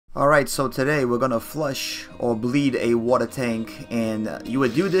Alright, so today we're gonna flush or bleed a water tank, and you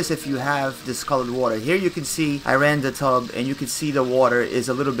would do this if you have discolored water. Here you can see I ran the tub and you can see the water is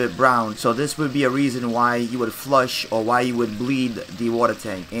a little bit brown, so this would be a reason why you would flush or why you would bleed the water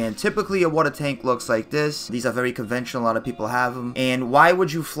tank. And typically a water tank looks like this. These are very conventional, a lot of people have them. And why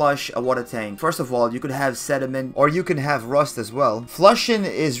would you flush a water tank? First of all, you could have sediment or you can have rust as well. Flushing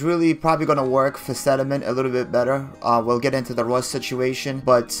is really probably gonna work for sediment a little bit better. We'll get into the rust situation,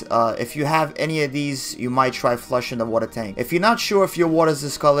 but if you have any of these, you might try flushing the water tank. If you're not sure if your water is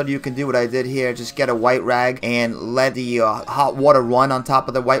discolored, you can do what I did here. Just get a white rag and let the hot water run on top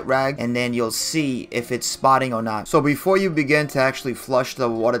of the white rag, and then you'll see if it's spotting or not. So before you begin to actually flush the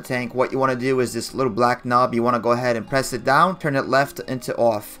water tank, what you want to do is this little black knob. You want to go ahead and press it down, turn it left into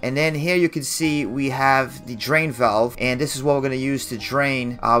off. And then here you can see we have the drain valve, and this is what we're going to use to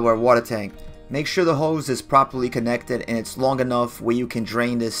drain our water tank. Make sure the hose is properly connected and it's long enough where you can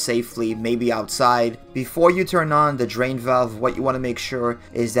drain this safely, maybe outside. Before you turn on the drain valve, what you want to make sure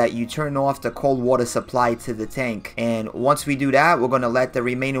is that you turn off the cold water supply to the tank. And once we do that, we're going to let the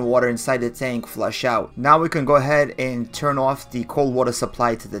remaining water inside the tank flush out. Now we can go ahead and turn off the cold water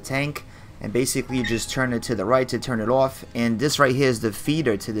supply to the tank. And basically you just turn it to the right to turn it off. And this right here is the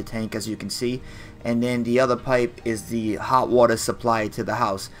feeder to the tank, as you can see. And then the other pipe is the hot water supply to the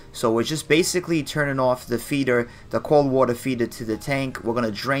house. So we're just basically turning off the feeder, the cold water feeder to the tank. We're going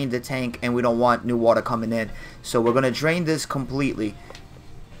to drain the tank and we don't want new water coming in. So we're going to drain this completely.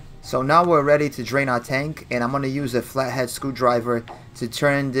 So now we're ready to drain our tank, and I'm going to use a flathead screwdriver to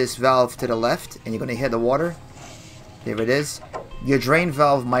turn this valve to the left, and you're going to hear the water. Here it is. Your drain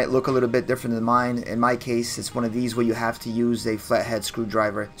valve might look a little bit different than mine. In my case, it's one of these where you have to use a flathead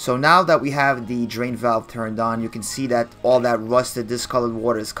screwdriver. So now that we have the drain valve turned on, you can see that all that rusted, discolored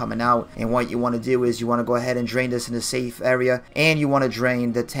water is coming out. And what you want to do is you want to go ahead and drain this in a safe area, and you want to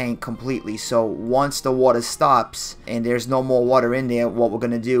drain the tank completely. So once the water stops and there's no more water in there, what we're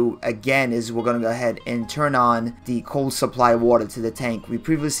going to do again is we're going to go ahead and turn on the cold supply water to the tank. We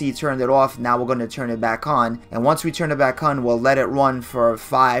previously turned it off, now we're going to turn it back on. And once we turn it back on, we'll let it run for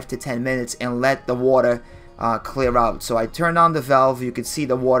 5 to 10 minutes and let the water clear out. So I turned on the valve. You can see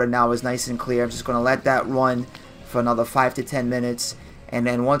the water now is nice and clear. I'm just going to let that run for another 5 to 10 minutes. And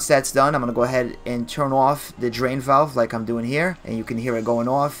then once that's done, I'm going to go ahead and turn off the drain valve like I'm doing here. And you can hear it going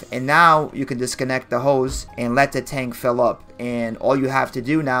off. And now you can disconnect the hose and let the tank fill up. And all you have to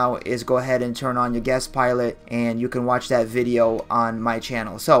do now is go ahead and turn on your guest pilot, and you can watch that video on my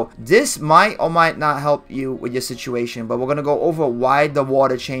channel. So this might or might not help you with your situation, but we're going to go over why the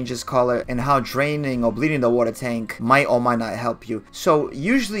water changes color and how draining or bleeding the water tank might or might not help you. So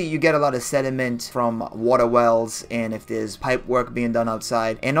usually you get a lot of sediment from water wells, and if there's pipe work being done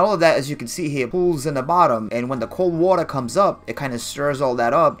outside, and all of that, as you can see here, pools in the bottom. And when the cold water comes up, it kind of stirs all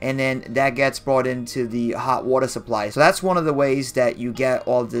that up, and then that gets brought into the hot water supply. So that's one of the ways that you get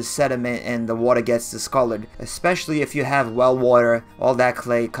all this sediment and the water gets discolored, especially if you have well water. All that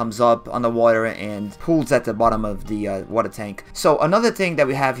clay comes up on the water and pools at the bottom of the water tank. So another thing that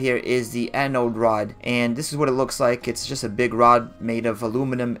we have here is the anode rod, and this is what it looks like. It's just a big rod made of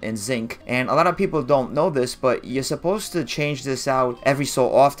aluminum and zinc, and a lot of people don't know this, but you're supposed to change this out every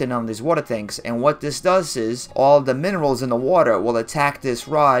so often on these water tanks. And what this does is all the minerals in the water will attack this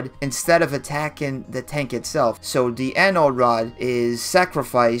rod instead of attacking the tank itself. So the anode rod is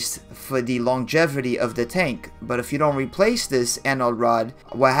sacrificed for the longevity of the tank. But if you don't replace this anode rod,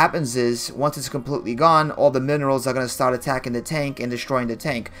 what happens is once it's completely gone, all the minerals are going to start attacking the tank and destroying the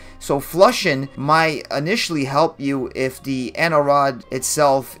tank. So flushing might initially help you if the anode rod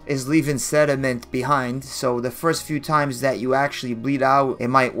itself is leaving sediment behind. So the first few times that you actually bleed out, it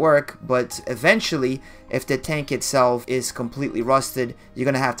might work, but eventually if the tank itself is completely rusted, you're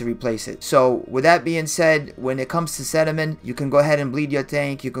going to have to replace it. So with that being said, when it comes to sediment, you can go ahead and bleed your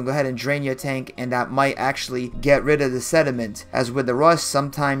tank, you can go ahead and drain your tank, and that might actually get rid of the sediment. As with the rust,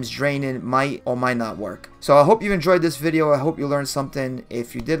 sometimes draining might or might not work. So I hope you enjoyed this video. I hope you learned something.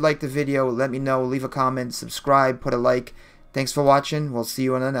 If you did like the video, let me know, leave a comment, subscribe, put a like. Thanks for watching. We'll see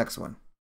you in the next one.